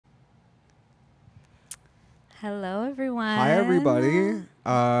Hello, everyone. Hi, everybody.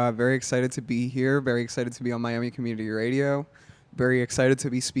 Very excited to be here. Very excited to be on Miami Community Radio. Very excited to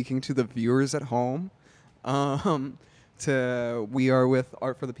be speaking to the viewers at home. Um, we are with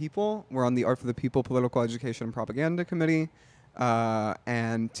Art for the People. We're on the Art for the People Political Education and Propaganda Committee.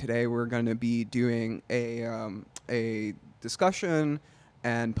 And today we're going to be doing a discussion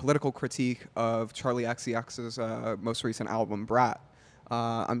and political critique of Charlie XCX's most recent album, Brat.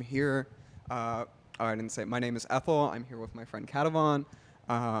 I'm here. I didn't say. My name is Ethel. I'm here with my friend Kativon.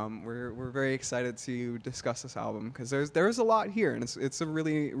 We're very excited to discuss this album because there's a lot here, and it's a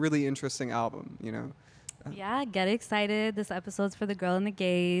really interesting album. Yeah, get excited. This episode's for the girl and the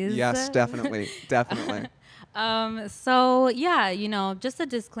gays. Yes, definitely. So yeah, just a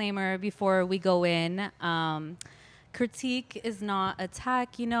disclaimer before we go in. Critique is not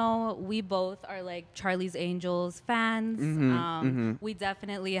attack. We both are like Charlie's Angels fans. We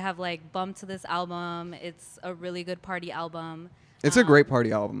definitely have like bumped to this album. It's a really good party album. It's a great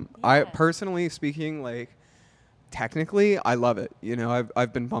party album. Yeah. I personally speaking, technically, I love it.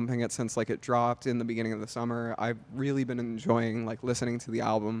 I've been bumping it since it dropped in the beginning of the summer. I've really been enjoying listening to the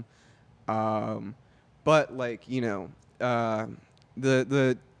album. But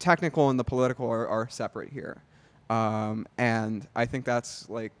the technical and the political are separate here. And I think that's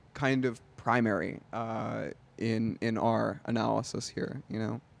kind of primary in our analysis here,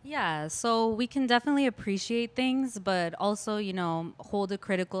 Yeah, so we can definitely appreciate things, but also, hold a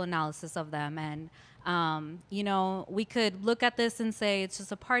critical analysis of them. And, we could look at this and say it's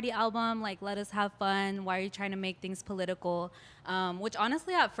just a party album, let us have fun. Why are you trying to make things political? Which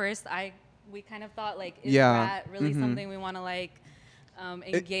honestly, at first, we kind of thought, is that really something we want to,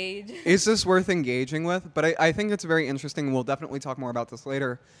 engage? Is this worth engaging with? But I think it's very interesting. We'll definitely talk more about this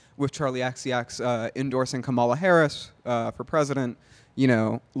later with Charlie XCX endorsing Kamala Harris for president.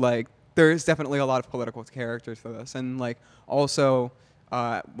 There's definitely a lot of political character to this. And also,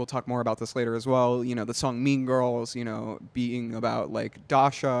 we'll talk more about this later as well. The song Mean Girls, being about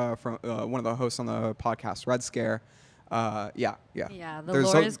Dasha from one of the hosts on the podcast Red Scare. Yeah. Yeah, the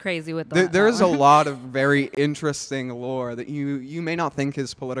lore is crazy with that. There's a lot of very interesting lore that you may not think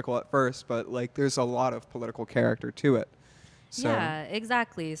is political at first, but there's a lot of political character to it. So. Yeah,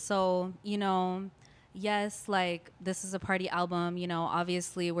 exactly. So, yes, this is a party album.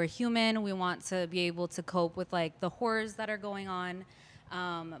 Obviously we're human. We want to be able to cope with the horrors that are going on.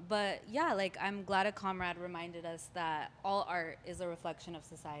 But yeah, I'm glad a comrade reminded us that all art is a reflection of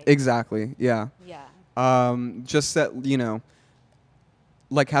society. Exactly. Yeah. Yeah. Just that,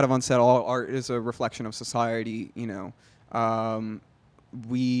 like Kativon said, all art is a reflection of society.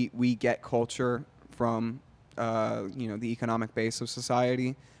 We get culture from, the economic base of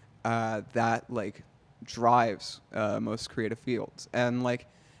society that drives most creative fields. And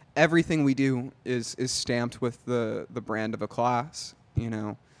everything we do is stamped with the brand of a class,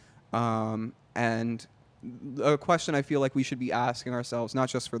 and a question I feel like we should be asking ourselves, not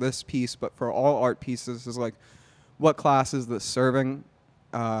just for this piece, but for all art pieces, is what class is this serving?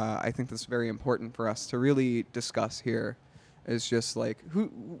 I think that's very important for us to really discuss here. Is just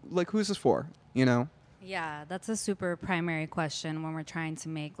who's this for? Yeah, that's a super primary question when we're trying to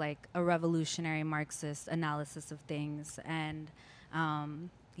make a revolutionary Marxist analysis of things. And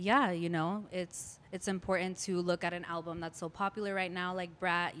yeah, it's important to look at an album that's so popular right now, like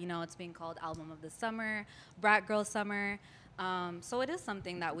Brat. It's being called Album of the Summer, Brat Girl Summer. So it is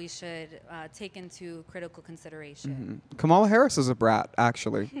something that we should take into critical consideration. Mm-hmm. Kamala Harris is a brat,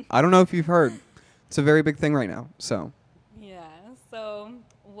 actually. I don't know if you've heard. It's a very big thing right now. So. Yeah. So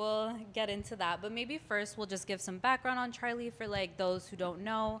we'll get into that, but maybe first we'll just give some background on Charlie for those who don't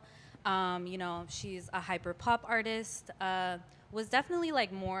know. She's a hyper pop artist. Was definitely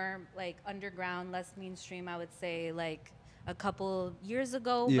more underground, less mainstream, I would say, a couple years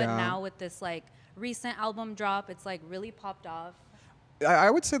ago. Yeah. But now with this recent album drop, it's really popped off. I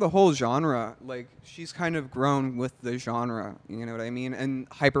would say the whole genre, she's kind of grown with the genre, you know what I mean? And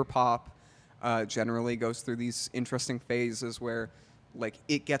hyperpop generally goes through these interesting phases where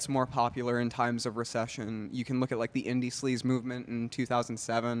it gets more popular in times of recession. You can look at the indie sleaze movement in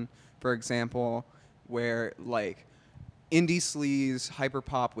 2007, for example, where indie sleaze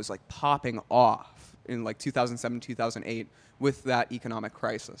hyperpop was popping off in 2007, 2008 with that economic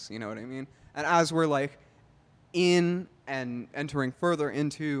crisis, you know what I mean? And as we're in and entering further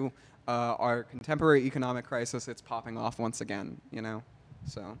into our contemporary economic crisis, it's popping off once again,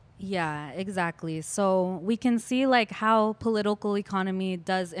 So Yeah, exactly. So we can see like how political economy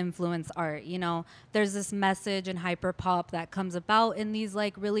does influence art. You know, there's this message in hyperpop that comes about in these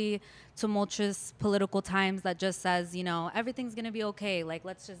like really tumultuous political times that just says, you know, everything's gonna be okay. Like,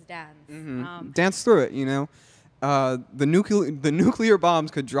 let's just dance. dance through it. The nuclear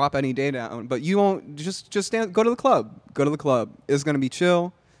bombs could drop any day down, but you won't. Just dance, go to the club. Go to the club. It's gonna be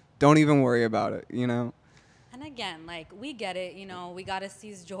chill. Don't even worry about it. And again, like we get it, you know, we gotta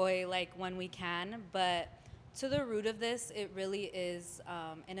seize joy like when we can, but to the root of this, it really is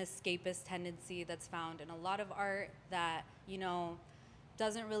an escapist tendency that's found in a lot of art that, you know,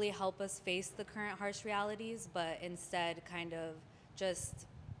 doesn't really help us face the current harsh realities, but instead kind of just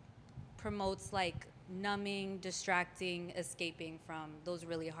promotes like numbing, distracting, escaping from those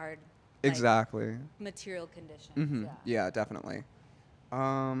really hard, like Exactly. material conditions. Yeah. Yeah, definitely.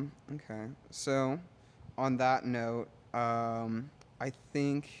 Okay. So, on that note, I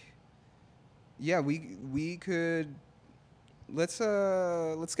think, yeah, we could let's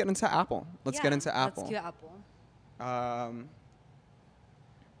get into Apple. Let's get Yeah, into let's Apple. cue Apple. Um,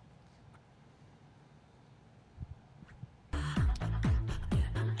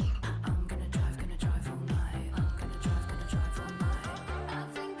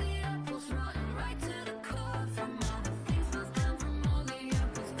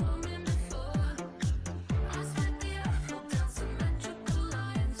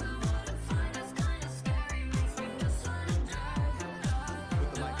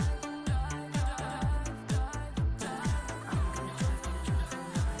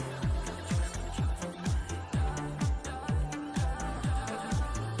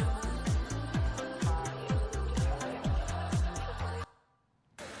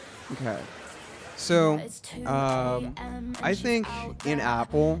 okay. So, I think in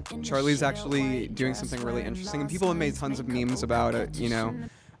Apple, Charlie's actually doing something really interesting, and people have made tons of memes about it.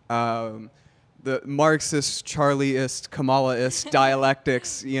 The Marxist, Charlieist, Kamalaist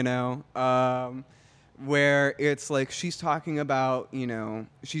dialectics. Where it's like she's talking about,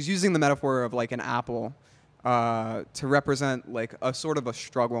 she's using the metaphor of like an apple to represent like a sort of a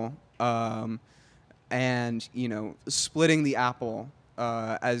struggle, and splitting the apple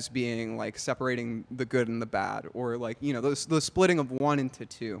as being like separating the good and the bad, or like the splitting of one into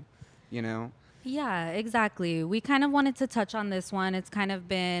two, you know. Yeah, exactly. We kind of wanted to touch on this one. It's kind of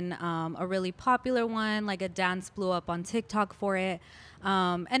been a really popular one, like a dance blew up on TikTok for it.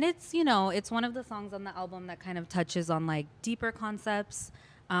 And it's, it's one of the songs on the album that kind of touches on like deeper concepts,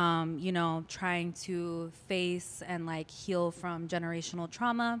 trying to face and like heal from generational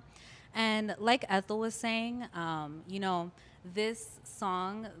trauma. And like Ethel was saying, this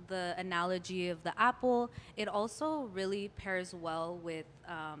song, the analogy of the apple, it also really pairs well with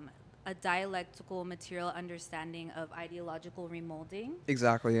a dialectical material understanding of ideological remolding.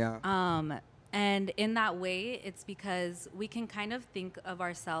 Exactly. Yeah. And in that way, it's because we can kind of think of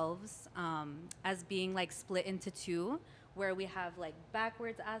ourselves as being like split into two, where we have like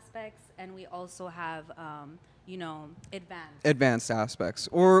backwards aspects and we also have, Advanced aspects,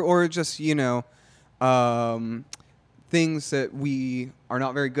 or just um, things that we are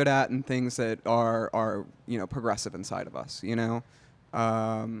not very good at, and things that are progressive inside of us.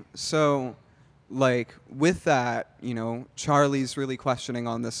 So, like, with that, Charlie's really questioning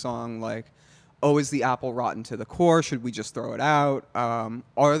on this song, like, oh, is the apple rotten to the core? Should we just throw it out?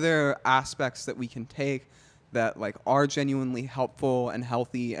 Are there aspects that we can take that, like, are genuinely helpful and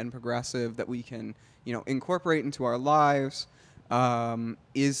healthy and progressive that we can, incorporate into our lives?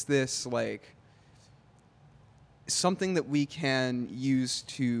 Is this, like, something that we can use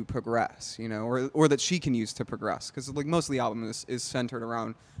to progress, or that she can use to progress? Because like most of the album is centered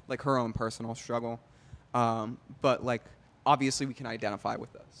around like her own personal struggle, but like obviously we can identify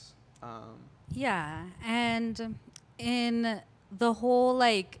with this. Yeah, and in the whole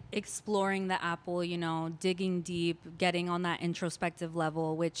like exploring the apple, digging deep, getting on that introspective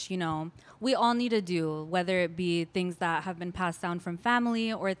level, which, we all need to do, whether it be things that have been passed down from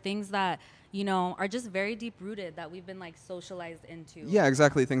family or things that, are just very deep rooted that we've been like socialized into. Yeah,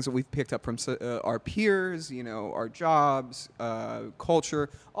 exactly. Things that we've picked up from our peers, our jobs, culture,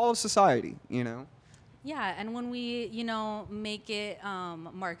 all of society. Yeah, and when we, make it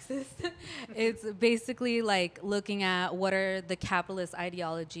Marxist, it's basically like looking at what are the capitalist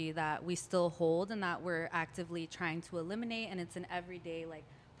ideology that we still hold and that we're actively trying to eliminate, and it's an everyday like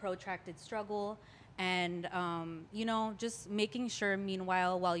protracted struggle. And just making sure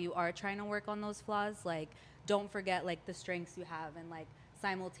meanwhile, while you are trying to work on those flaws, like don't forget like the strengths you have and like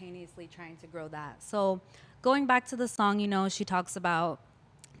simultaneously trying to grow that. So going back to the song, she talks about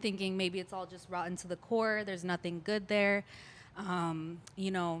thinking maybe it's all just rotten to the core, there's nothing good there.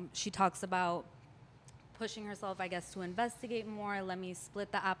 You know, she talks about pushing herself, I guess, to investigate more. Let me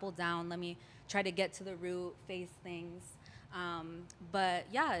split the apple down. Let me try to get to the root, face things. But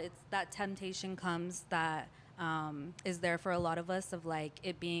yeah, it's that temptation comes that is there for a lot of us of like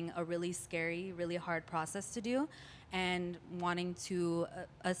it being a really scary, really hard process to do, and wanting to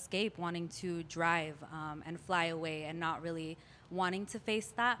escape, wanting to drive and fly away, and not really wanting to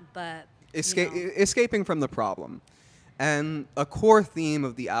face that. But you know, Escaping from the problem. And a core theme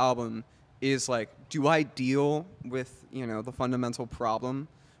of the album is like, do I deal with, the fundamental problem,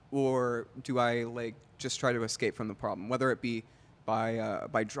 or do I like just try to escape from the problem, whether it be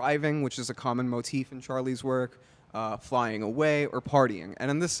by driving, which is a common motif in Charlie's work, flying away, or partying.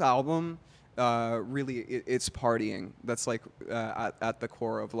 And in this album, really, it's partying that's like at the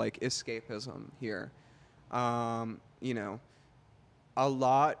core of like escapism here. You know, a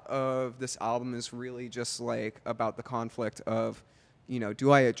lot of this album is really just like about the conflict of,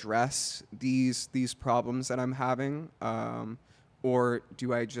 do I address these problems that I'm having, or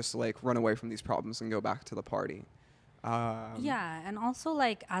do I just like run away from these problems and go back to the party? yeah, and also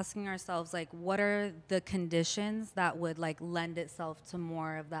like asking ourselves like what are the conditions that would like lend itself to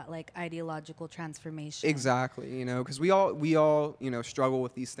more of that like ideological transformation. Exactly, because we all struggle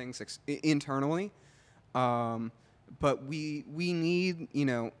with these things internally, but we need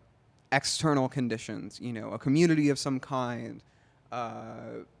external conditions, a community of some kind,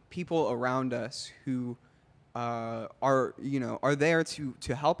 people around us who are there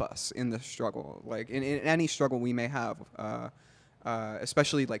to help us in this struggle, like in any struggle we may have,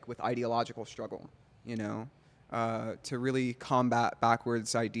 especially like with ideological struggle, to really combat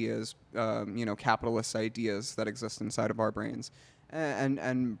backwards ideas, capitalist ideas that exist inside of our brains,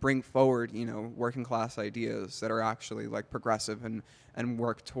 and bring forward working class ideas that are actually like progressive and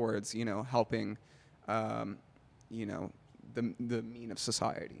work towards helping you know the mean of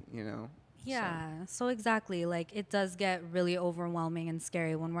society. Yeah, so exactly. Like it does get really overwhelming and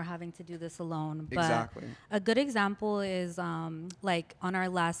scary when we're having to do this alone. But Exactly. a good example is like on our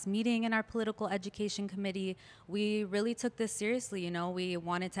last meeting in our political education committee, we really took this seriously. We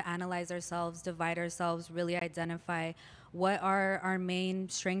wanted to analyze ourselves, divide ourselves, really identify what are our main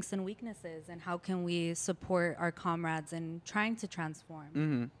strengths and weaknesses, and how can we support our comrades in trying to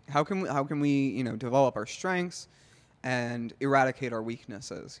transform. How can we develop our strengths and eradicate our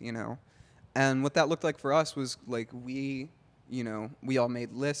weaknesses. And what that looked like for us was like we all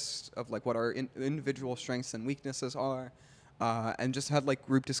made lists of like what our individual strengths and weaknesses are, and just had like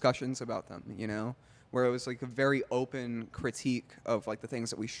group discussions about them, where it was like a very open critique of like the things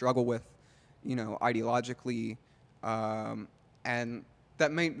that we struggle with, ideologically, and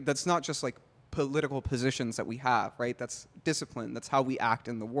that's not just like political positions that we have, right? That's discipline. That's how we act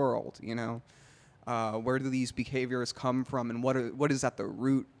in the world. Where do these behaviors come from, and what is at the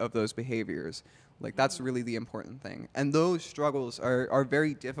root of those behaviors? Like that's really the important thing. And those struggles are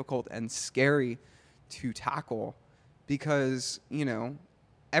very difficult and scary to tackle, because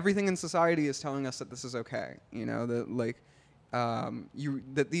everything in society is telling us that this is okay. That like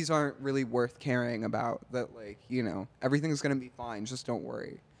that these aren't really worth caring about. That like everything's gonna be fine. Just don't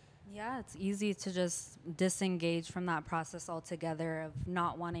worry. Yeah, it's easy to just disengage from that process altogether of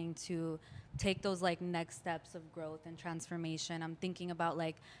not wanting to take those like next steps of growth and transformation. I'm thinking about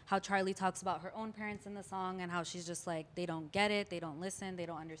like how Charlie talks about her own parents in the song and how she's just like, they don't get it, they don't listen, they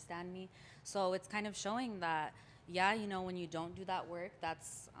don't understand me. So it's kind of showing that, yeah, when you don't do that work,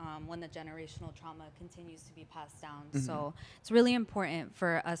 that's when the generational trauma continues to be passed down. Mm-hmm. So it's really important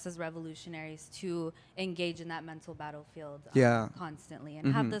for us as revolutionaries to engage in that mental battlefield constantly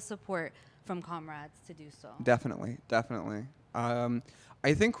and have the support from comrades to do so. Definitely.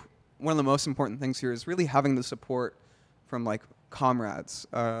 I think one of the most important things here is really having the support from like comrades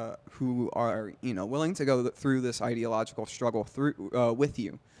who are willing to go through this ideological struggle through with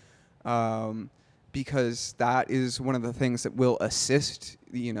you. Because that is one of the things that will assist,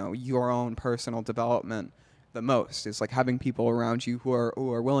 your own personal development the most, is like having people around you who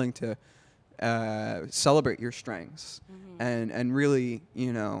are willing to celebrate your strengths, and really,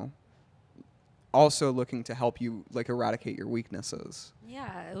 also looking to help you like eradicate your weaknesses.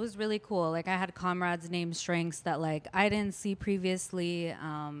 Yeah, it was really cool. Like I had comrades name strengths that like I didn't see previously,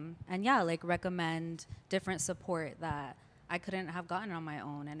 and yeah, like recommend different support that I couldn't have gotten on my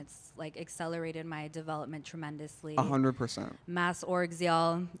own, and it's like accelerated my development tremendously. 100%. Mass orgs,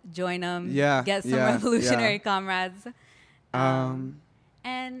 y'all, join them. Yeah, Get some revolutionary comrades.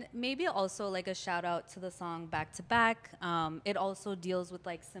 And maybe also like a shout out to the song Back to Back. It also deals with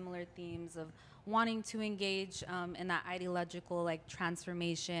like similar themes of wanting to engage in that ideological like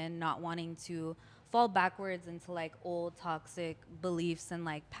transformation, not wanting to fall backwards into like old toxic beliefs and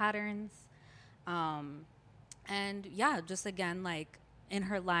like patterns. Um, and yeah, just again, like in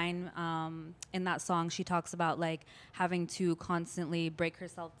her line in that song, she talks about like having to constantly break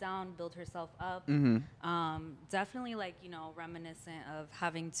herself down, build herself up. Definitely like, you know, reminiscent of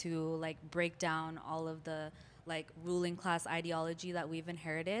having to like break down all of the like ruling class ideology that we've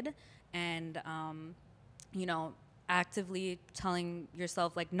inherited, and you know, actively telling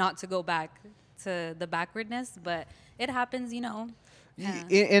yourself like not to go back to the backwardness, but it happens, you know.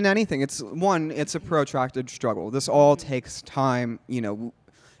 In anything, it's a protracted struggle. This all takes time. You know,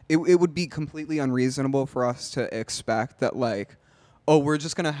 it would be completely unreasonable for us to expect that, like, oh, we're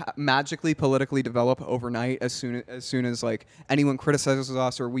just gonna magically politically develop overnight as soon as like anyone criticizes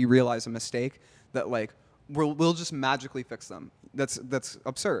us or we realize a mistake, that like we'll just magically fix them. That's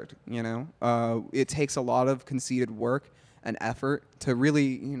absurd. You know, it takes a lot of conceited work and effort to really,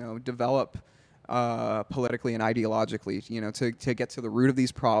 you know, develop politically and ideologically, you know, to get to the root of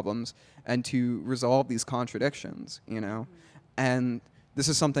these problems and to resolve these contradictions, you know. And this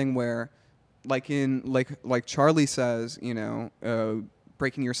is something where, like Charlie says, you know,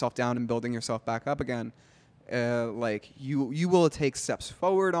 breaking yourself down and building yourself back up again, like you will take steps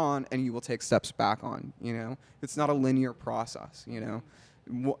forward on and you will take steps back on, you know. It's not a linear process, you know.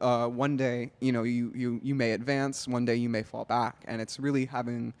 One day, you know, you may advance, one day you may fall back, and it's really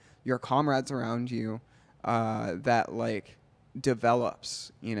having your comrades around you that like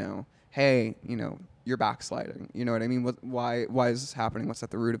develops, you know, hey, you know, you're backsliding, you know what I mean? Why is this happening? What's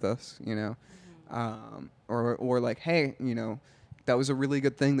at the root of this, you know? Or like, hey, you know, that was a really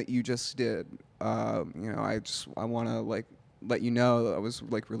good thing that you just did. You know, I want to like let you know that was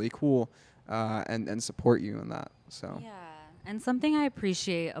like really cool, and support you in that. So Yeah, and something I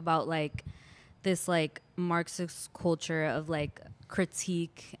appreciate about like this like Marxist culture of like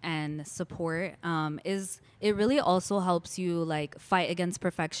critique and support is it really also helps you like fight against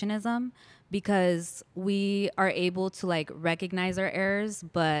perfectionism, because we are able to like recognize our errors,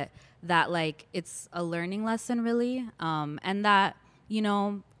 but that like it's a learning lesson really, and that, you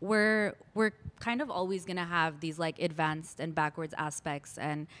know, we're kind of always gonna have these like advanced and backwards aspects,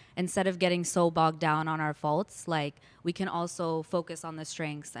 and instead of getting so bogged down on our faults, like we can also focus on the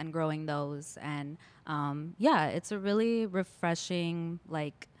strengths and growing those. And yeah, it's a really refreshing,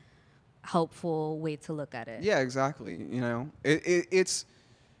 like helpful way to look at it. yeah, exactly. You know, it's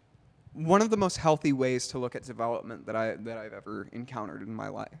one of the most healthy ways to look at development that I've ever encountered in my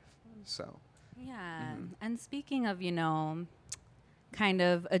life. So Yeah. And speaking of, you know, kind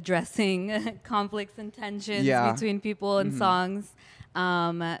of addressing conflicts and tensions yeah. between people and songs,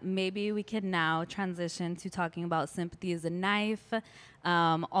 maybe we could now transition to talking about Sympathy is a Knife.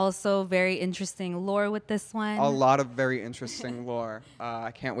 Also very interesting lore with this one. A lot of very interesting lore.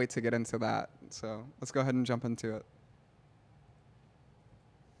 I can't wait to get into that. So let's go ahead and jump into it.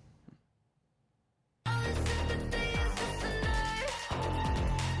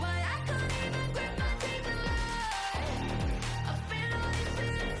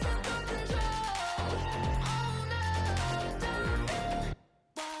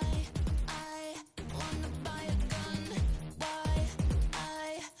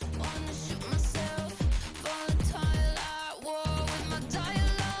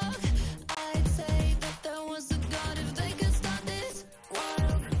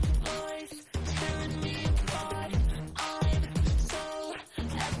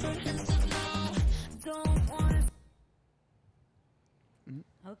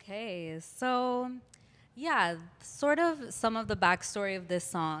 Okay, so yeah, sort of some of the backstory of this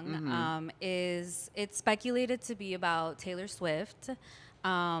song is it's speculated to be about Taylor Swift.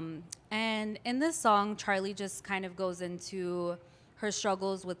 And in this song, Charlie just kind of goes into her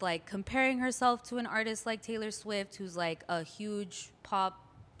struggles with like comparing herself to an artist like Taylor Swift, who's like a huge pop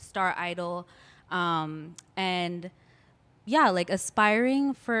star idol. And yeah, like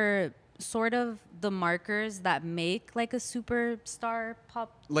aspiring for sort of the markers that make like a superstar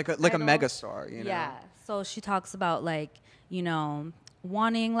pop Like a idol. megastar, you know. Yeah. So she talks about like, you know,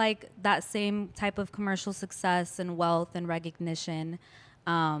 wanting like that same type of commercial success and wealth and recognition.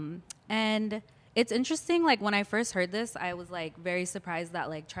 And it's interesting, like when I first heard this, I was like very surprised that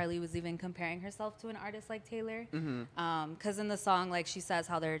like Charlie was even comparing herself to an artist like Taylor. Because in the song, like she says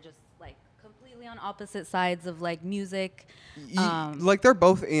how they're just like completely on opposite sides of like music. Like they're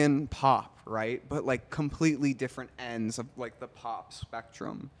both in pop, right? But like completely different ends of like the pop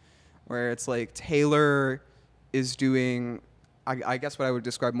spectrum, where it's like Taylor is doing, I guess what I would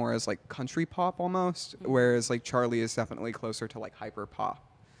describe more as like country pop almost, whereas like Charlie is definitely closer to like hyper pop.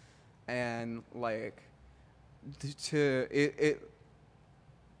 And like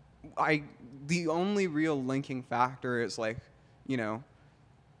I the only real linking factor is like, you know,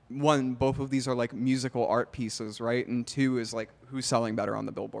 one, both of these are like musical art pieces, right? And two is like who's selling better on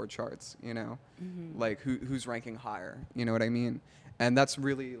the Billboard charts, you know, like who's ranking higher, you know what I mean? And that's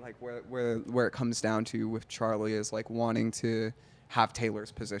really like where it comes down to with Charlie is like wanting to have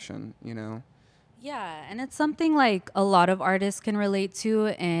Taylor's position, you know. Yeah, and it's something like a lot of artists can relate to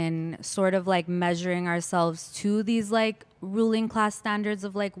in sort of like measuring ourselves to these like ruling class standards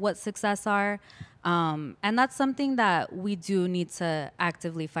of like what success are. And that's something that we do need to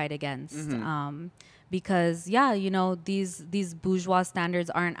actively fight against. Because yeah, you know, these bourgeois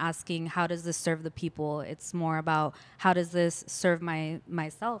standards aren't asking how does this serve the people. It's more about how does this serve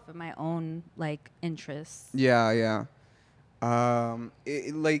myself and my own like interests. Yeah, yeah.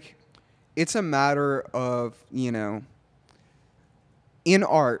 Like, it's a matter of, you know, in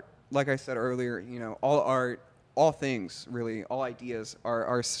art, like I said earlier, you know, all art, all things really, all ideas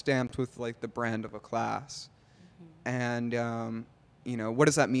are stamped with like the brand of a class. And you know, what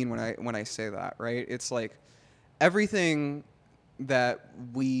does that mean when I say that, right? It's like everything that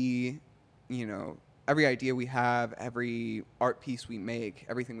we, you know, every idea we have, every art piece we make,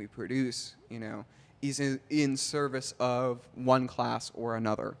 everything we produce, you know, is in service of one class or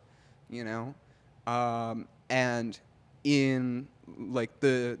another, you know, and in like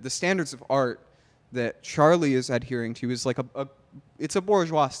the standards of art that Charlie is adhering to is like it's a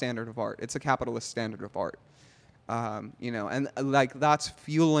bourgeois standard of art. It's a capitalist standard of art. You know, and like that's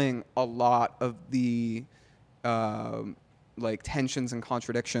fueling a lot of the like tensions and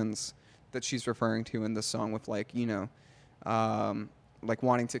contradictions that she's referring to in the song with like, you know, like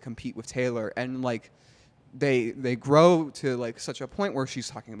wanting to compete with Taylor, and like they grow to like such a point where she's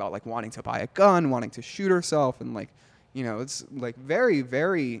talking about like wanting to buy a gun, wanting to shoot herself, and like, you know, it's like very,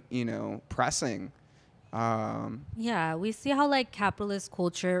 very, you know, pressing. Yeah, we see how like capitalist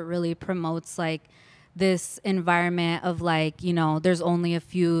culture really promotes like this environment of like, you know, there's only a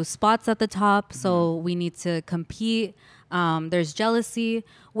few spots at the top, so we need to compete. There's jealousy,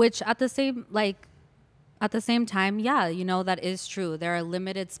 which at the same time, yeah, you know, that is true. There are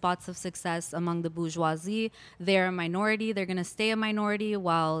limited spots of success among the bourgeoisie. They're a minority. They're going to stay a minority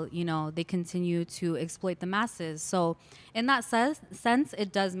while, you know, they continue to exploit the masses. So in that sense,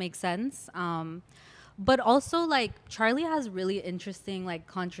 it does make sense. But also, like, Charlie has really interesting, like,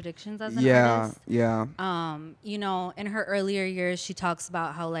 contradictions as an Yeah, artist. yeah. You know, in her earlier years, she talks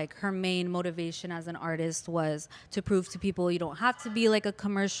about how like her main motivation as an artist was to prove to people you don't have to be like a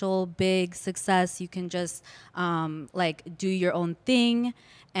commercial big success. You can just like do your own thing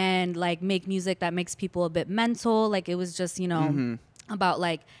and like make music that makes people a bit mental. Like it was just, you know, about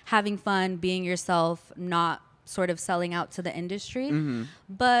like having fun, being yourself, not sort of selling out to the industry.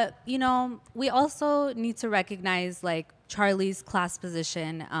 But, you know, we also need to recognize like Charlie's class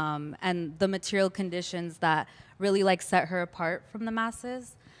position and the material conditions that really like set her apart from the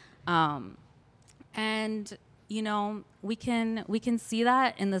masses. And, you know, we can see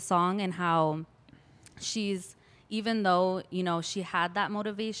that in the song and how she's, even though, you know, she had that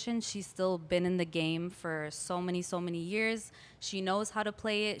motivation, she's still been in the game for so many years. She knows how to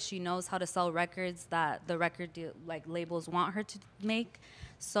play it. She knows how to sell records that the like labels want her to make.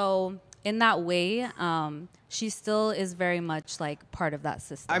 So in that way, she still is very much like part of that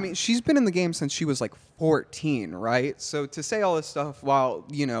system. I mean, she's been in the game since she was like 14, right? So to say all this stuff while,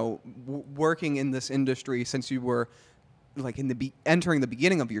 you know, working in this industry since you were like in entering the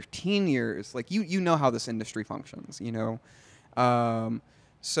beginning of your teen years, like you know how this industry functions, you know.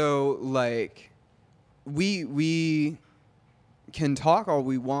 So like we can talk all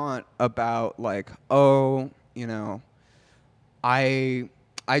we want about like, oh, you know, I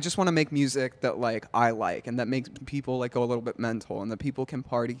just want to make music that like I like and that makes people like go a little bit mental and that people can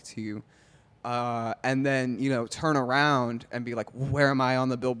party to. And then, you know, turn around and be like, where am I on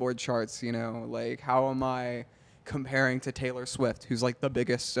the Billboard charts? You know, like, how am I comparing to Taylor Swift, who's like the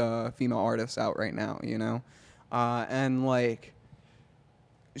biggest female artist out right now, you know? And like,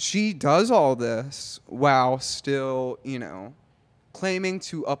 she does all this while still, you know, claiming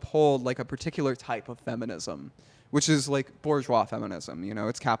to uphold like a particular type of feminism, which is like bourgeois feminism, you know,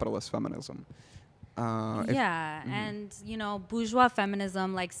 it's capitalist feminism. Yeah, and you know, bourgeois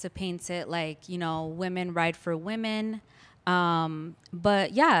feminism likes to paint it like, you know, women ride for women.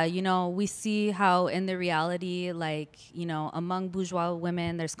 But yeah, you know, we see how in the reality, like, you know, among bourgeois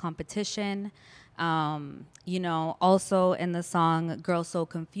women, there's competition. You know, also in the song Girl So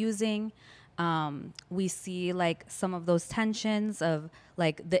Confusing, we see like some of those tensions of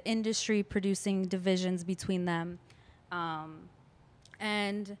like the industry producing divisions between them.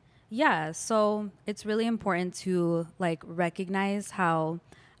 And yeah, so it's really important to like recognize how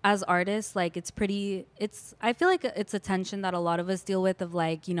as artists, like I feel like it's a tension that a lot of us deal with of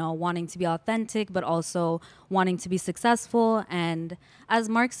like, wanting to be authentic, but also wanting to be successful. And as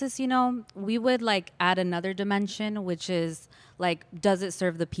Marxists, we would like add another dimension, which is like, does it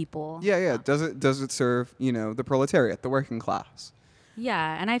serve the people? Yeah. Does it serve, the proletariat, the working class?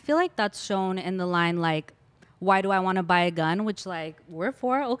 Yeah. And I feel like that's shown in the line, like, why do I want to buy a gun? Which, like, we're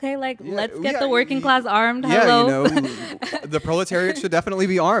for. Okay, like, let's get the working class armed. Yeah, Hello. The proletariat should definitely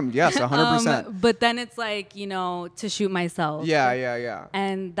be armed. Yes, 100%. But then it's like, to shoot myself. Yeah.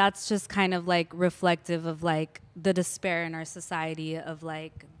 And that's just kind of like reflective of like the despair in our society of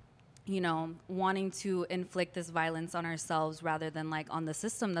like, wanting to inflict this violence on ourselves rather than like on the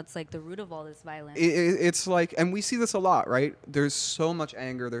system that's like the root of all this violence. It's like, and we see this a lot, right? There's so much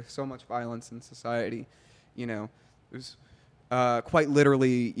anger. There's so much violence in society. There's quite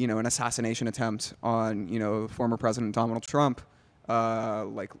literally, an assassination attempt on, former President Donald Trump,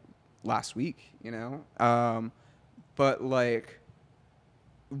 like last week, but like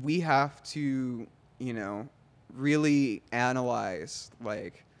we have to, really analyze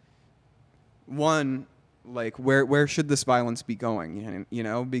like one, like where should this violence be going,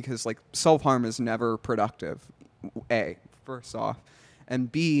 because like self-harm is never productive, A, first off,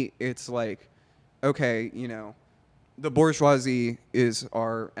 and B, it's like, okay, the bourgeoisie is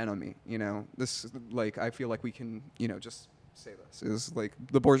our enemy, this, like, I feel like we can, just say this is like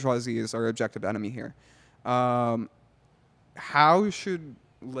the bourgeoisie is our objective enemy here. How should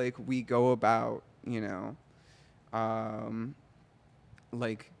like we go about,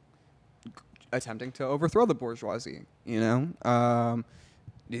 like attempting to overthrow the bourgeoisie,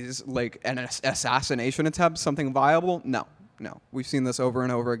 is like an assassination attempt something viable? No. We've seen this over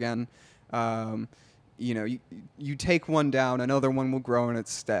and over again. You take one down, another one will grow in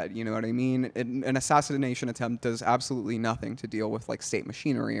its stead. You know what I mean? An assassination attempt does absolutely nothing to deal with like state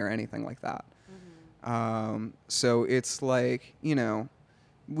machinery or anything like that. Mm-hmm. So it's like,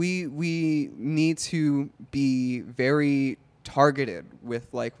 we need to be very targeted with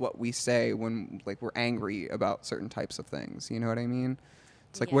like what we say when like we're angry about certain types of things. You know what I mean?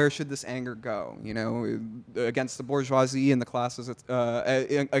 It's like, where should this anger go? Against the bourgeoisie and the classes,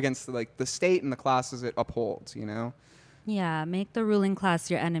 against like the state and the classes it upholds. Yeah, make the ruling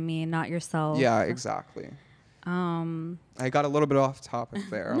class your enemy, not yourself. Yeah, exactly. I got a little bit off topic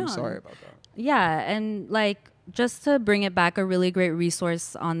there. I'm sorry about that. Yeah, and like just to bring it back, a really great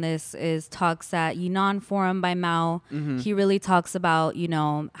resource on this is talks at Yunnan Forum by Mao. Mm-hmm. He really talks about,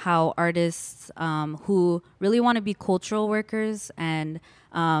 how artists who really want to be cultural workers and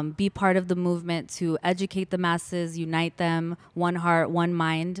be part of the movement to educate the masses, unite them, one heart, one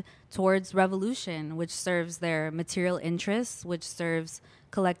mind towards revolution, which serves their material interests, which serves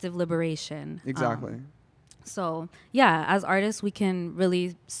collective liberation. Exactly. So, yeah, as artists, we can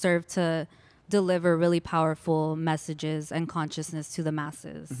really serve to deliver really powerful messages and consciousness to the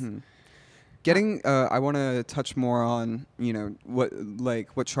masses. Mm-hmm. I want to touch more on,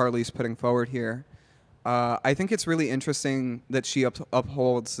 what Charlie's putting forward here. I think it's really interesting that she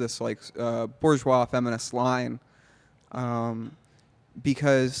upholds this like bourgeois feminist line,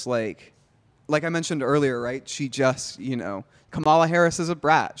 because like I mentioned earlier, right? She just, Kamala Harris is a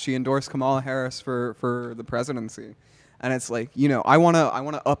brat. She endorsed Kamala Harris for the presidency. And it's like, I want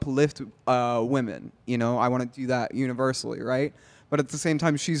to uplift women, I want to do that universally, right? But at the same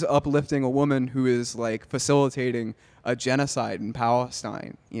time, she's uplifting a woman who is like facilitating a genocide in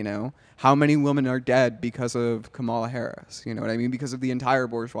Palestine, How many women are dead because of Kamala Harris? You know what I mean? Because of the entire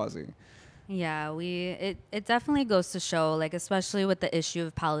bourgeoisie. Yeah, it definitely goes to show, like, especially with the issue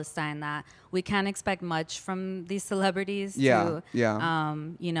of Palestine, that we can't expect much from these celebrities to,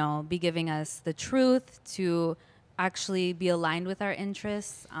 be giving us the truth, to actually be aligned with our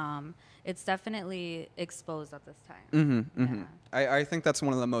interests. It's definitely exposed at this time. Mm-hmm, mm-hmm. I think that's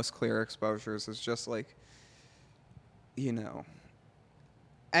one of the most clear exposures is just like,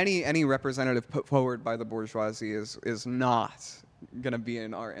 any representative put forward by the bourgeoisie is not going to be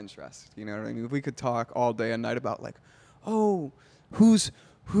in our interest. You know what I mean? We could talk all day and night about like, who's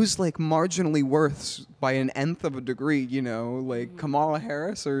like marginally worth by an nth of a degree, like mm-hmm. Kamala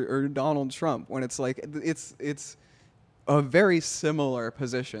Harris or Donald Trump, when it's like, it's a very similar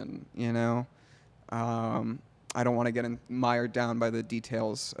position, I don't want to get mired down by the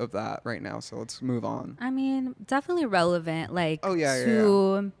details of that right now, so let's move on. I mean, definitely relevant, like,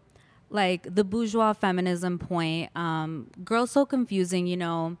 like the bourgeois feminism point. Girls So Confusing,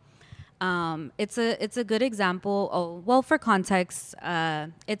 It's a good example. Oh, well, for context,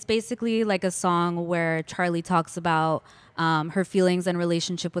 it's basically like a song where Charlie talks about her feelings and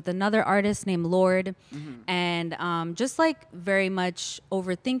relationship with another artist named Lord, and just like very much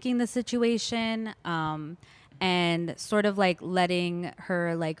overthinking the situation. And sort of like letting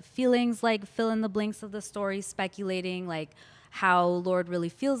her like feelings like fill in the blanks of the story, speculating like how Lord really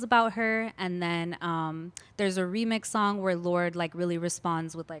feels about her. And then there's a remix song where Lord like really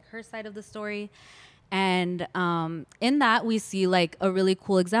responds with like her side of the story. And in that we see like a really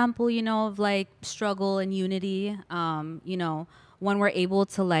cool example, you know, of like struggle and unity. You know, when we're able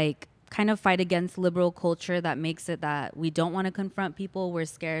to like kind of fight against liberal culture that makes it that we don't want to confront people, we're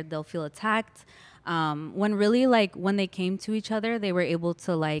scared they'll feel attacked. When really like when they came to each other, they were able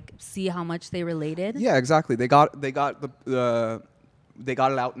to like see how much they related. Yeah, exactly. They got it out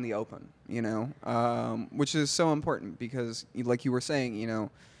in the open, you know, which is so important because, like you were saying, you know,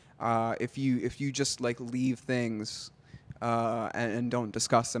 if you just like leave things and don't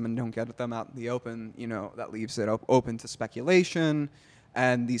discuss them and don't get them out in the open, you know, that leaves it open to speculation,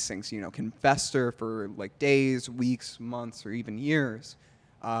 and these things, you know, can fester for like days, weeks, months, or even years.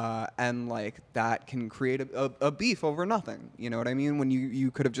 And like that can create a beef over nothing. You know what I mean? When you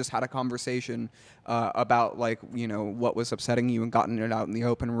could have just had a conversation about like, you know, what was upsetting you and gotten it out in the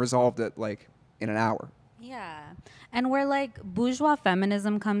open and resolved it like in an hour. Yeah. And where like bourgeois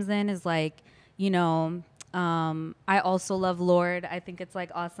feminism comes in is like, you know, I also love Lord. I think it's like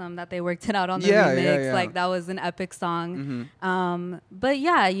awesome that they worked it out on the remix. Yeah. Like that was an epic song. But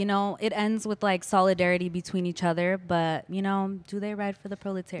yeah, you know, it ends with like solidarity between each other. But you know, do they ride for the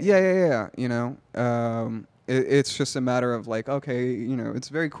proletariat? Yeah. You know, it's just a matter of like, okay, you know, it's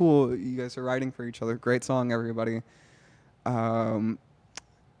very cool. You guys are writing for each other. Great song, everybody. Why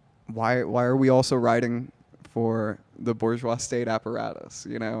are we also writing for the bourgeois state apparatus?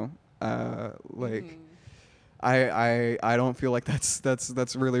 You know, like. I don't feel like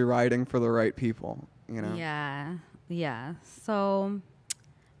that's really writing for the right people, you know. Yeah. So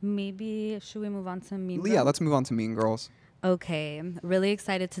maybe should we move on to Mean Girls? Yeah, let's move on to Mean Girls. Okay, really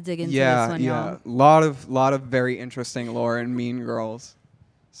excited to dig into this one, y'all. Lot of very interesting lore in Mean Girls.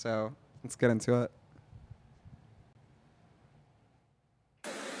 So let's get into it.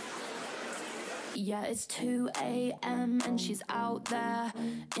 Yeah, it's 2 a.m. and she's out there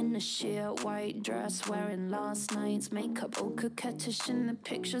in a sheer white dress, wearing last night's makeup, all coquettish in the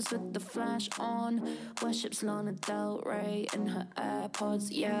pictures with the flash on. Worships Lana Del Rey in her AirPods.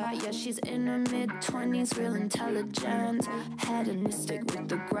 Yeah, she's in her mid-20s, real intelligent, hedonistic with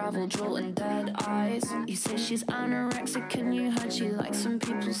the gravel jaw and dead eyes. You say she's anorexic and you heard she likes some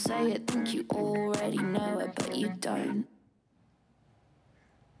people say it. Think you already know it, but you don't.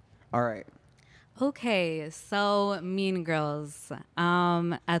 All right. Okay, so Mean Girls.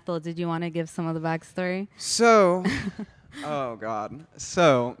 Ethel, did you want to give some of the backstory? So, oh God.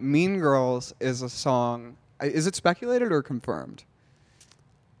 So, Mean Girls is a song. Is it speculated or confirmed?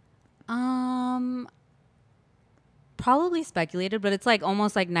 Probably speculated, but it's like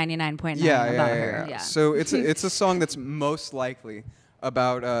almost like 99.9 about her. Yeah. So it's a song that's most likely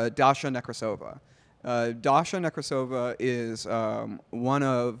about Dasha Nekrasova. Dasha Nekrasova is one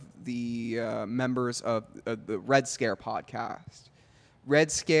of the members of the Red Scare podcast. Red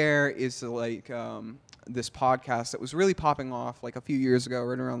Scare is like this podcast that was really popping off like a few years ago,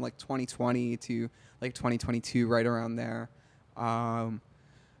 right around like 2020 to like 2022, right around there,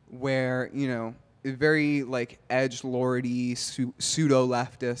 where, you know, very like edgelordy, pseudo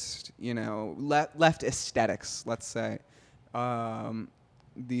leftist, you know, left aesthetics, let's say.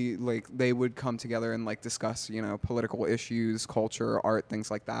 They would come together and like discuss, you know, political issues, culture, art, things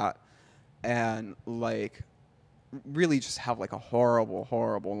like that, and like really just have like a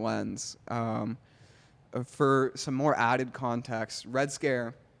horrible lens. For some more added context, Red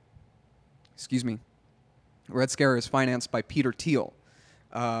Scare is financed by Peter Thiel.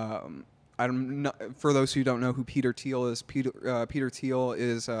 For those who don't know who Peter Thiel is, Peter Thiel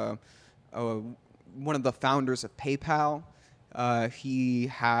is one of the founders of PayPal. He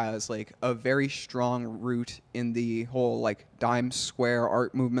has like a very strong root in the whole like dime square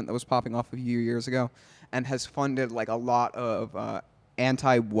art movement that was popping off a few years ago, and has funded like a lot of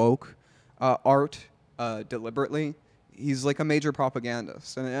anti-woke art deliberately. He's like a major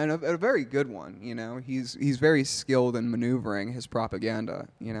propagandist and a very good one. You know, he's very skilled in maneuvering his propaganda.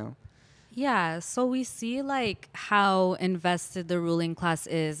 You know. Yeah, so we see like how invested the ruling class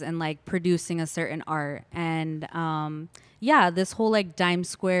is in like producing a certain art, and yeah, this whole like dime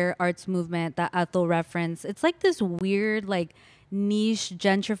square arts movement that Ethel referenced, it's like this weird like niche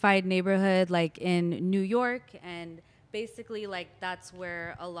gentrified neighborhood like in New York and basically like that's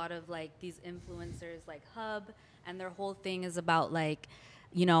where a lot of like these influencers like hub, and their whole thing is about like,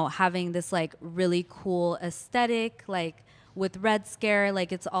 you know, having this like really cool aesthetic, like with Red Scare,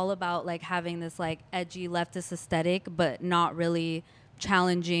 like it's all about like having this like edgy leftist aesthetic, but not really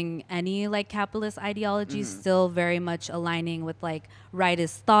challenging any like capitalist ideology, still very much aligning with like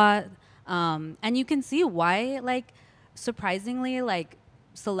rightist thought. And you can see why, like, surprisingly, like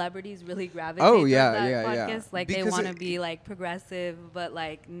celebrities really gravitate Oh, towards yeah, that yeah, yeah. podcast. Like they Because want to be like progressive, but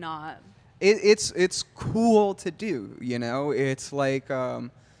like not. it's cool to do, you know? It's like,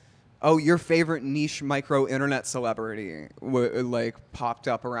 oh, your favorite niche micro internet celebrity like popped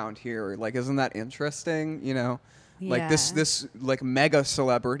up around here. Like, isn't that interesting? You know, like this like mega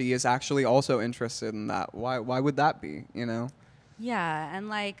celebrity is actually also interested in that. Why would that be? You know? Yeah, and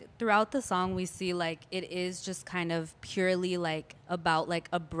like throughout the song, we see like it is just kind of purely like about like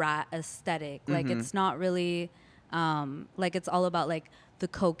a brat aesthetic. Like it's not really like it's all about like the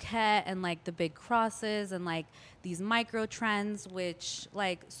coquette and like the big crosses and like these micro trends, which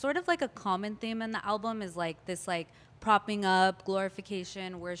like sort of like a common theme in the album is like this like propping up,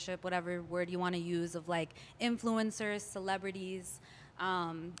 glorification, worship, whatever word you want to use, of like influencers, celebrities,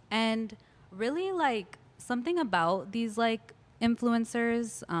 and really like something about these like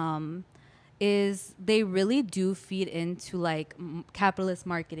influencers is they really do feed into like capitalist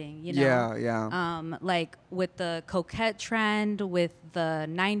marketing, you know? Yeah. Like with the coquette trend, with the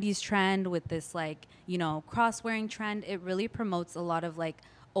 90s trend, with this like, you know, cross wearing trend, it really promotes a lot of like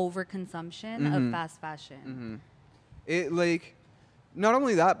overconsumption of fast fashion. It like not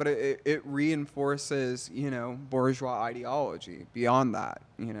only that, but it reinforces, you know, bourgeois ideology. Beyond that,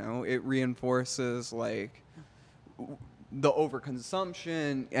 you know, it reinforces like the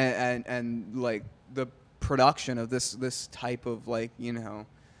overconsumption and like the production of this type of like, you know,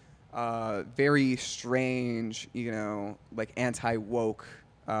 very strange, you know, like anti-woke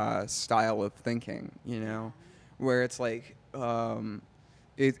style of thinking, you know, where it's like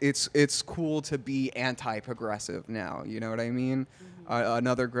it's cool to be anti-progressive now, you know what I mean?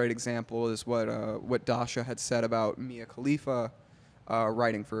 Another great example is what Dasha had said about Mia Khalifa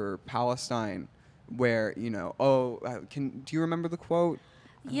writing for Palestine, where, you know, do you remember the quote?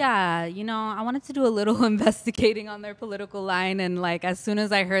 Yeah, you know, I wanted to do a little investigating on their political line, and like as soon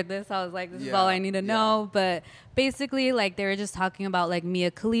as I heard this, I was like, this is all I need to know. But basically, like they were just talking about like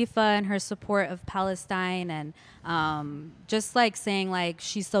Mia Khalifa and her support of Palestine, and just like saying like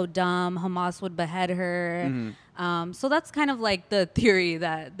she's so dumb, Hamas would behead her. So that's kind of like the theory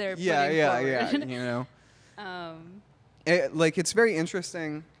that they're putting forward. You know, like it's very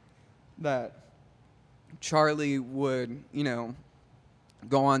interesting that Charlie would, you know,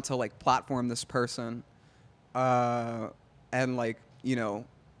 go on to like platform this person and like, you know,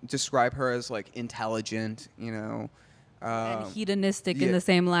 describe her as like intelligent, you know, and hedonistic in the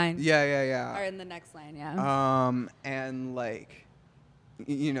same line. Yeah. Or in the next line, yeah. And like,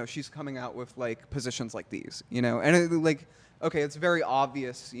 you know, she's coming out with like positions like these, you know, and like, okay, it's very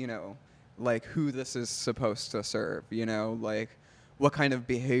obvious, you know, like who this is supposed to serve, you know, like what kind of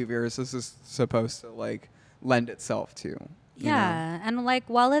behaviors this is supposed to like lend itself to. Yeah, and like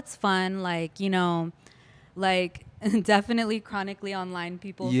while it's fun, like, you know, like definitely chronically online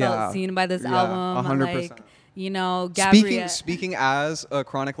people felt seen by this album. 100%. Like, you know, Gabrielle. Speaking as a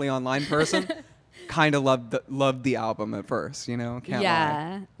chronically online person, kind of loved the album at first, you know? Can't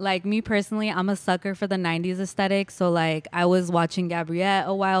lie. Like me personally, I'm a sucker for the 90s aesthetic. So like I was watching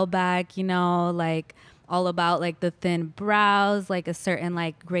Gabrielle a while back, you know, like all about like the thin brows, like a certain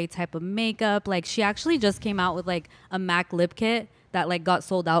like gray type of makeup. Like she actually just came out with like a MAC lip kit that like got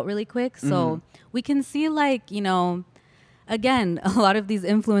sold out really quick. So we can see like, you know, again, a lot of these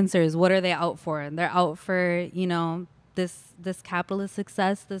influencers, what are they out for? They're out for, you know, this capitalist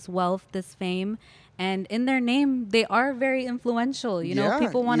success, this wealth, this fame. And in their name, they are very influential. You know,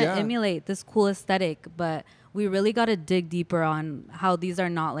 people want to emulate this cool aesthetic, but we really got to dig deeper on how these are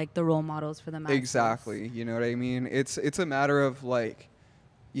not like the role models for the masses. Exactly. You know what I mean? It's a matter of like,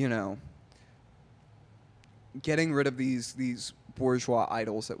 you know, getting rid of these bourgeois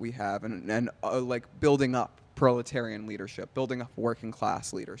idols that we have and like building up proletarian leadership, building up working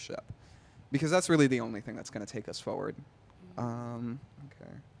class leadership, because that's really the only thing that's going to take us forward.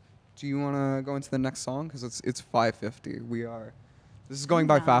 Okay. Do you want to go into the next song? Because it's 5:50. This is going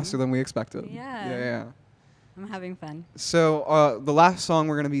by faster than we expected. Yeah. I'm having fun. So the last song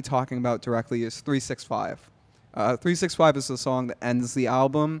we're going to be talking about directly is 365. 365 is the song that ends the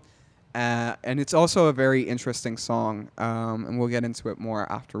album, and it's also a very interesting song, and we'll get into it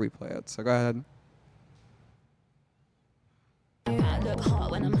more after we play it. So go ahead. I look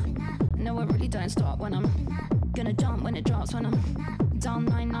hot when I'm, no, I really don't stop when I'm Gonna jump when it drops when I'm down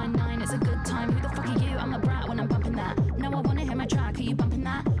 999. It's a good time. Who the fuck are you? I'm a brat when I'm bumping that. No, I wanna hear my track. Are you bumping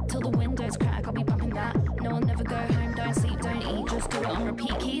that? Till the windows crack, I'll be bumping that. No, I'll never go home. Don't sleep, don't eat. Just do it on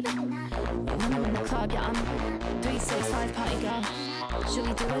repeat. Keep. When I'm in the club, yeah, I'm 365 party girl. Should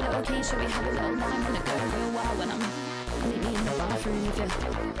we do a little key? Should we have a little line? Gonna go real wild when I'm meet me in the bathroom if you're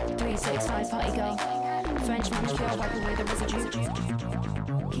 365 party girl. French manicure, wipe away the residue.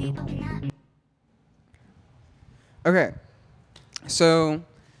 Keep. Okay, so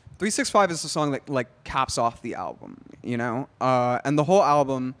 365 is the song that like caps off the album, you know? And the whole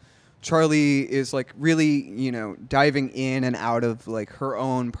album, Charlie is like really, you know, diving in and out of like her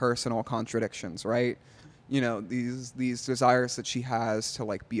own personal contradictions, right? You know, these desires that she has to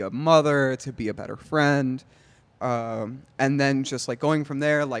like be a mother, to be a better friend, and then just like going from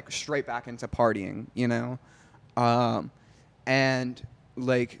there like straight back into partying, you know? And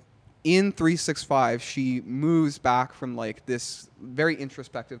like in 365, she moves back from like this very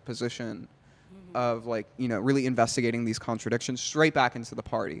introspective position of like, you know, really investigating these contradictions straight back into the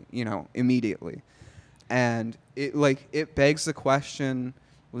party, you know, immediately. And it begs the question,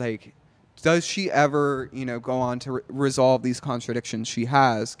 like, does she ever, you know, go on to resolve these contradictions she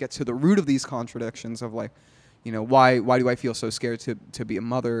has, get to the root of these contradictions of like, you know, why do I feel so scared to be a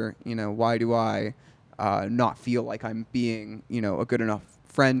mother? You know, why do I not feel like I'm being, you know, a good enough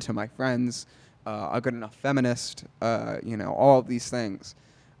friend to my friends, a good enough feminist, you know, all of these things.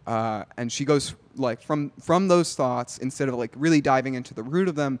 And she goes like from those thoughts, instead of like really diving into the root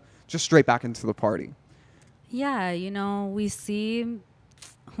of them, just straight back into the party. Yeah, you know, we see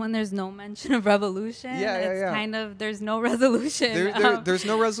when there's no mention of revolution, kind of, there's no resolution. There's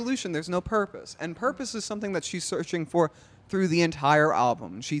no resolution. There's no purpose. And purpose is something that she's searching for through the entire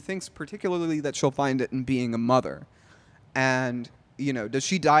album. She thinks particularly that she'll find it in being a mother. And, you know, does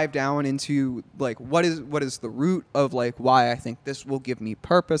she dive down into like what is the root of like why I think this will give me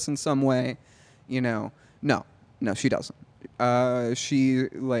purpose in some way? You know, no, she doesn't. She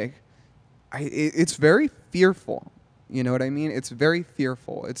like, it's very fearful. You know what I mean? It's very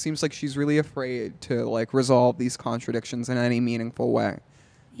fearful. It seems like she's really afraid to like resolve these contradictions in any meaningful way.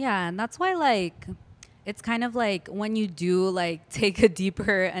 Yeah, and that's why like it's kind of like when you do like take a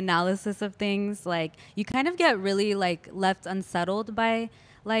deeper analysis of things, like you kind of get really like left unsettled by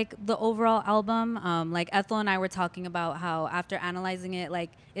like the overall album. Like Ethel and I were talking about how after analyzing it, like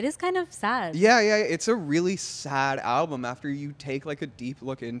it is kind of sad. Yeah, it's a really sad album after you take like a deep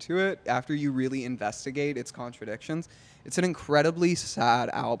look into it, after you really investigate its contradictions. It's an incredibly sad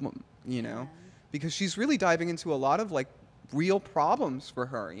album, you know, because she's really diving into a lot of like real problems for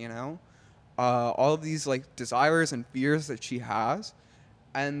her, you know, all of these like desires and fears that she has,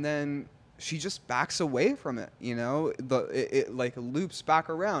 and then she just backs away from it, you know. It like loops back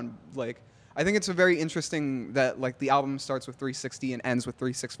around. Like I think it's a very interesting that like the album starts with 360 and ends with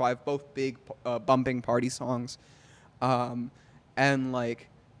 365, both big bumping party songs, and like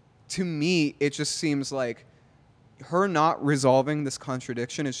to me it just seems like her not resolving this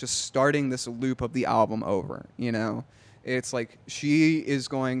contradiction is just starting this loop of the album over, you know. It's like she is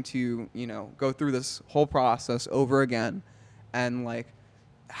going to, you know, go through this whole process over again and like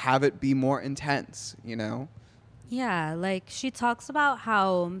have it be more intense, you know? Yeah, like she talks about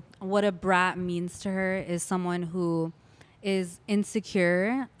how what a brat means to her is someone who is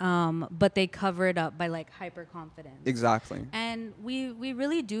insecure, but they cover it up by like hyper confidence. Exactly. And we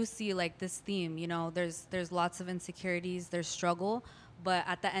really do see like this theme, you know, there's lots of insecurities, there's struggle, but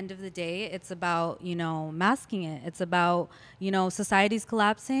at the end of the day, it's about, you know, masking it. It's about, you know, society's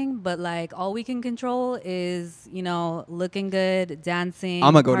collapsing, but like all we can control is, you know, looking good, dancing,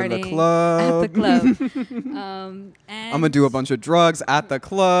 I'm gonna go to the club. At the club. And I'm gonna do a bunch of drugs at the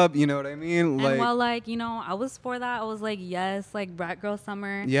club. You know what I mean? And while like, you know, I was for that. I was like, yes, like brat girl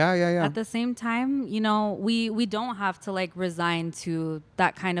summer. Yeah. At the same time, you know, we don't have to like resign to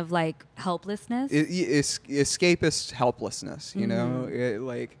that kind of like helplessness. Escapist helplessness, you know?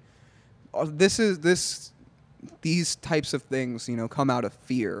 These types of things, you know, come out of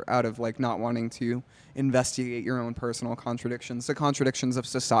fear, out of like not wanting to investigate your own personal contradictions, the contradictions of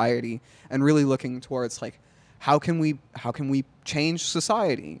society, and really looking towards like how can we change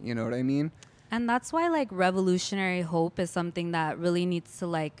society, you know what I mean? And that's why like revolutionary hope is something that really needs to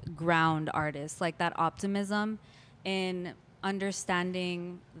like ground artists, like that optimism in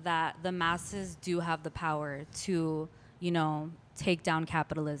understanding that the masses do have the power to, you know, take down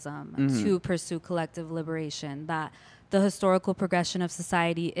capitalism, to pursue collective liberation, that the historical progression of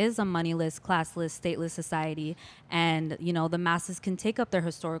society is a moneyless, classless, stateless society, and, you know, the masses can take up their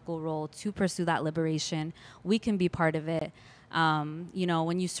historical role to pursue that liberation. We can be part of it. You know,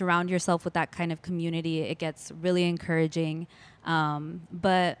 when you surround yourself with that kind of community, it gets really encouraging.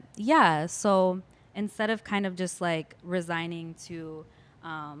 But yeah, so instead of kind of just like resigning to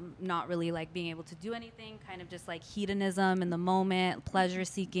not really like being able to do anything, kind of just like hedonism in the moment, pleasure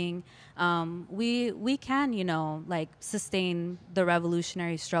seeking, we can, you know, like sustain the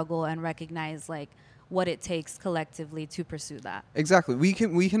revolutionary struggle and recognize like what it takes collectively to pursue that. Exactly. We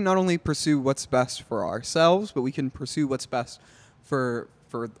can not only pursue what's best for ourselves, but we can pursue what's best for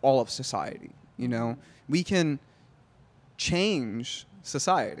all of society. You know, we can change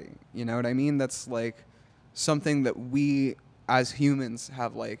society. You know what I mean? That's like something that we as humans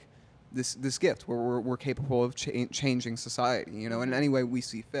have like this gift where we're capable of changing society. You know, in any way we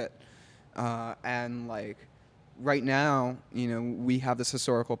see fit. And like right now, you know, we have this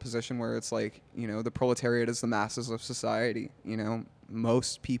historical position where it's like, you know, the proletariat is the masses of society. You know,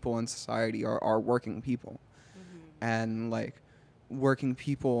 most people in society are working people, and like working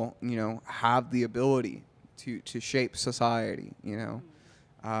people, you know, have the ability to shape society. You know,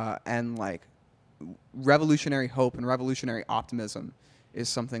 and like revolutionary hope and revolutionary optimism is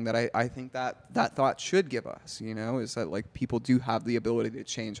something that I think that thought should give us, you know, is that like people do have the ability to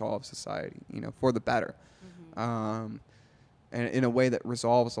change all of society, you know, for the better. And in a way that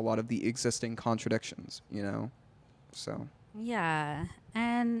resolves a lot of the existing contradictions, you know. So Yeah.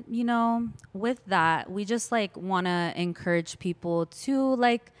 And, you know, with that, we just like want to encourage people to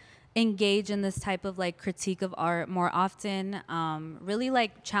like engage in this type of like critique of art more often. Really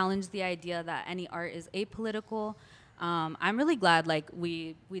like challenge the idea that any art is apolitical. I'm really glad like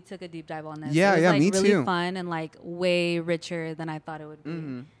we took a deep dive on this. Yeah, it was, yeah, like, me really too. fun and like way richer than I thought it would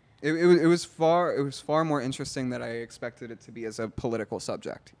be. it was far more interesting than I expected it to be as a political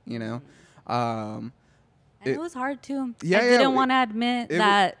subject, you know. And it was hard too. Yeah, I didn't want to admit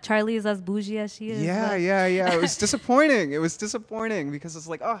that Charlie is as bougie as she is. Yeah. It was disappointing. It was disappointing because it's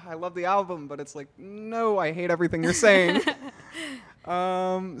like, oh, I love the album, but it's like, no, I hate everything you're saying.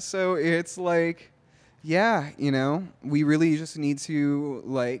 So it's like, yeah, you know, we really just need to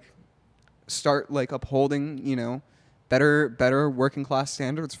like start like upholding, you know, better working class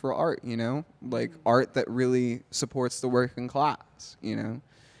standards for art, you know, like art that really supports the working class, you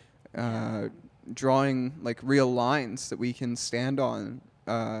know. Drawing like real lines that we can stand on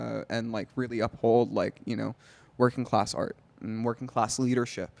and like really uphold, like, you know, working class art and working class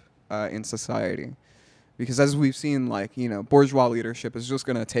leadership in society, because as we've seen, like, you know, bourgeois leadership is just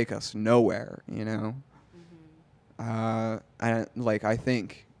going to take us nowhere, you know. And like I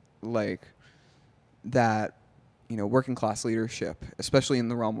think like that, you know, working class leadership, especially in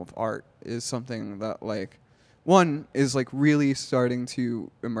the realm of art, is something that like one is like really starting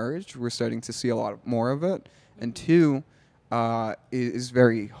to emerge. We're starting to see a lot more of it, and two, is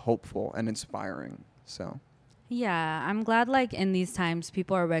very hopeful and inspiring. So, Yeah, I'm glad like in these times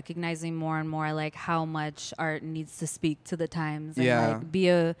people are recognizing more and more like how much art needs to speak to the times and like be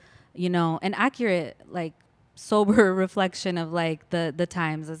a, you know, an accurate like sober reflection of like the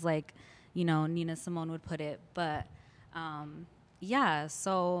times, as like, you know, Nina Simone would put it. But yeah,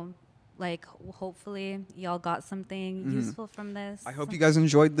 so like hopefully y'all got something useful from this. I hope you guys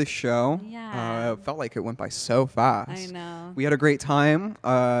enjoyed the show. Yeah. It felt like it went by so fast. I know. We had a great time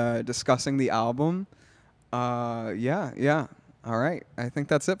discussing the album. Yeah. All right. I think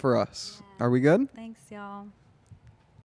that's it for us. Yeah. Are we good? Thanks, y'all.